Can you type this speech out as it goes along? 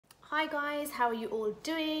Hi guys, how are you all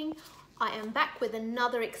doing? I am back with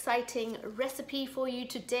another exciting recipe for you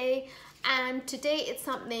today, and today it's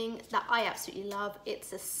something that I absolutely love.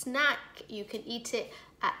 It's a snack. You can eat it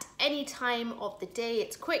at any time of the day.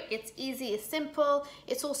 It's quick, it's easy, it's simple.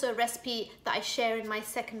 It's also a recipe that I share in my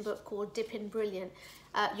second book called Dippin' Brilliant.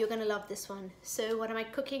 You're gonna love this one. So what am I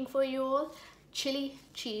cooking for you all? Chili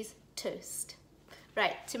cheese toast.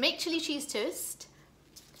 Right, to make chili cheese toast,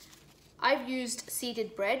 I've used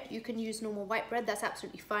seeded bread. You can use normal white bread, that's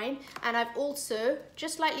absolutely fine. And I've also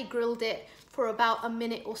just lightly grilled it for about a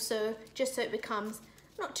minute or so, just so it becomes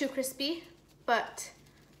not too crispy, but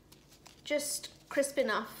just crisp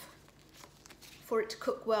enough for it to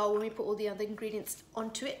cook well when we put all the other ingredients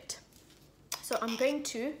onto it. So I'm going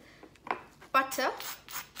to butter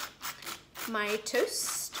my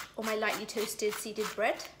toast, or my lightly toasted seeded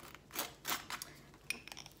bread.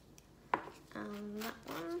 And that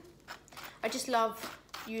one. I just love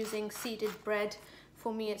using seeded bread.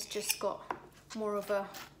 For me, it's just got more of a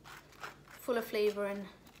fuller flavor and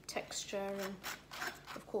texture, and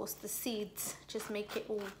of course the seeds just make it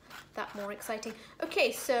all that more exciting.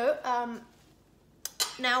 Okay, so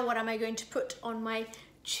now what am I going to put on my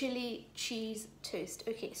chili cheese toast?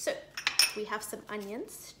 Okay, so we have some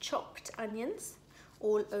onions, chopped onions,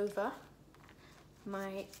 all over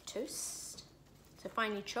my toast, so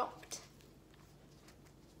finely chopped.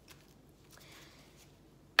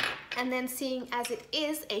 And then, seeing as it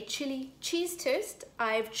is a chili cheese toast,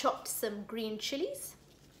 I've chopped some green chilies.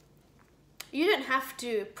 You don't have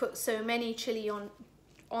to put so many chili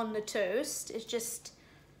on the toast. It's just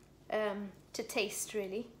to taste,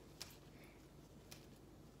 really.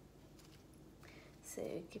 So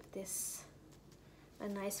give this a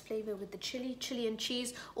nice flavor with the chili. Chili and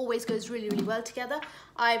cheese always goes really, really well together.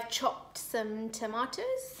 I've chopped some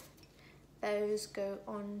tomatoes. Those go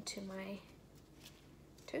on to my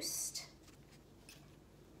toast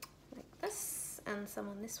like this, and some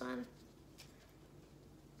on this one.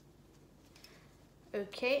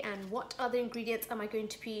 Okay, and what other ingredients am I going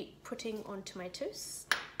to be putting onto my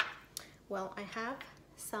toast? Well, I have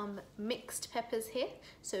some mixed peppers here,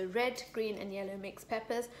 so red, green and yellow mixed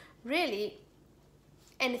peppers. Really,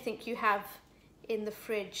 anything you have in the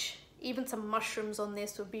fridge, even some mushrooms on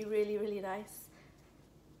this would be really, really nice.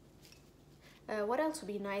 What else would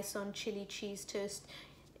be nice on chili cheese toast?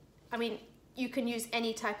 I mean, you can use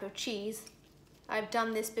any type of cheese. I've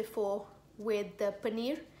done this before with the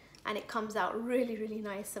paneer, and it comes out really, really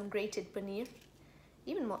nice. Some grated paneer,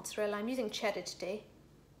 even mozzarella. I'm using cheddar today.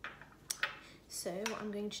 So what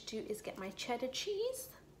I'm going to do is get my cheddar cheese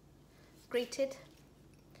grated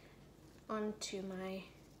onto my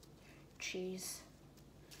cheese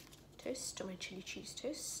toast, or my chili cheese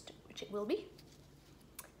toast, which it will be.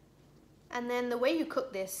 And then the way you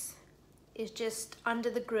cook this is just under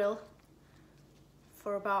the grill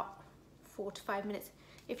for about 4 to 5 minutes.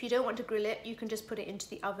 If you don't want to grill it, you can just put it into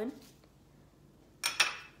the oven.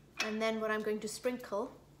 And then what I'm going to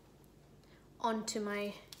sprinkle onto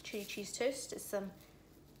my chili cheese toast is some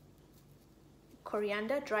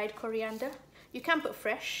coriander, dried coriander. You can put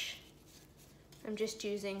fresh. I'm just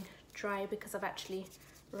using dry because I've actually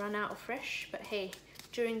run out of fresh, but hey,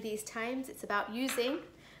 during these times it's about using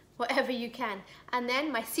whatever you can. And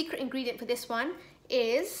then my secret ingredient for this one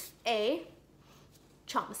is a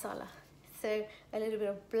chaat masala. So a little bit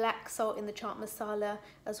of black salt in the chaat masala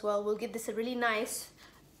as well will give this a really nice,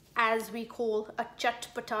 as we call, a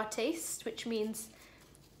chatpata taste, which means,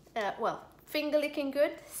 well, finger licking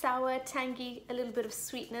good, sour, tangy, a little bit of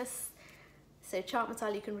sweetness. So chaat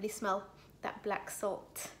masala, you can really smell that black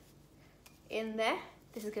salt in there.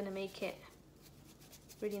 This is going to make it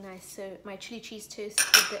really nice. So my chili cheese toast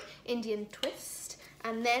with the Indian twist,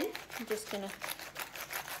 and then I'm just gonna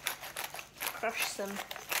crush some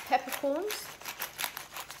peppercorns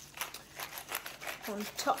on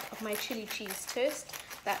top of my chili cheese toast.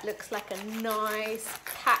 That looks like a nice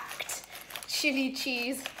packed chili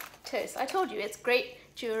cheese toast. I told you, it's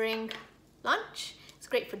great during lunch, it's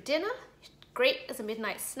great for dinner, it's great as a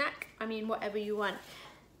midnight snack. I mean, whatever you want.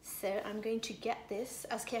 So I'm going to get this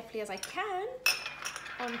as carefully as I can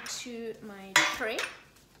onto my tray.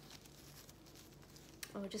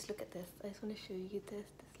 Oh, just look at this. I just want to show you this.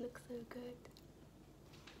 This looks so good.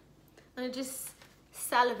 I'm just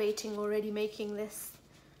salivating already making this.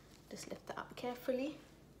 Just lift that up carefully.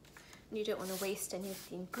 And you don't want to waste any of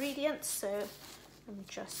the ingredients, so I'm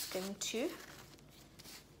just going to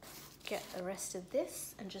get the rest of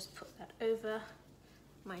this and just put that over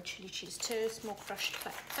my chili cheese toast, more crushed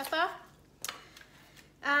black pepper.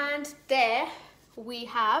 And there we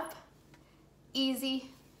have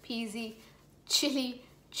easy peasy chili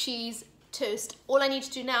cheese toast. All I need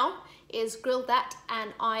to do now is grill that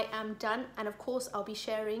and I am done. And of course I'll be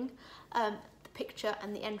sharing the picture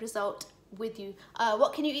and the end result with you.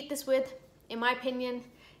 What can you eat this with? In my opinion,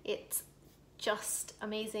 it's just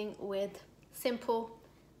amazing with simple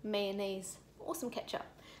mayonnaise or some ketchup.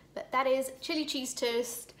 But that is chili cheese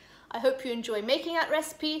toast. I hope you enjoy making that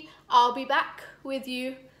recipe. I'll be back with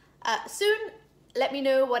you soon. Let me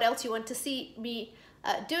know what else you want to see me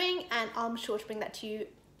doing, and I'm sure to bring that to you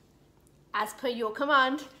as per your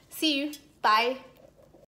command. See you. Bye.